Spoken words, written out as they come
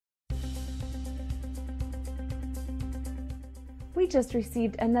We just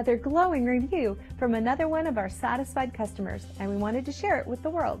received another glowing review from another one of our satisfied customers, and we wanted to share it with the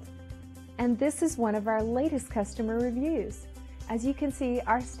world. And this is one of our latest customer reviews. As you can see,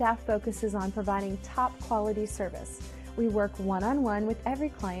 our staff focuses on providing top quality service. We work one-on-one with every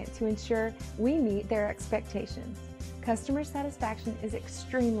client to ensure we meet their expectations. Customer satisfaction is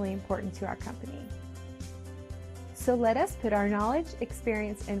extremely important to our company. So let us put our knowledge,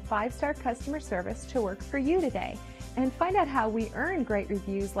 experience, and 5-star customer service to work for you today and find out how we earn great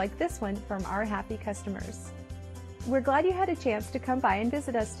reviews like this one from our happy customers. We're glad you had a chance to come by and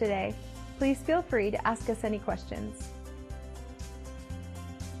visit us today. Please feel free to ask us any questions.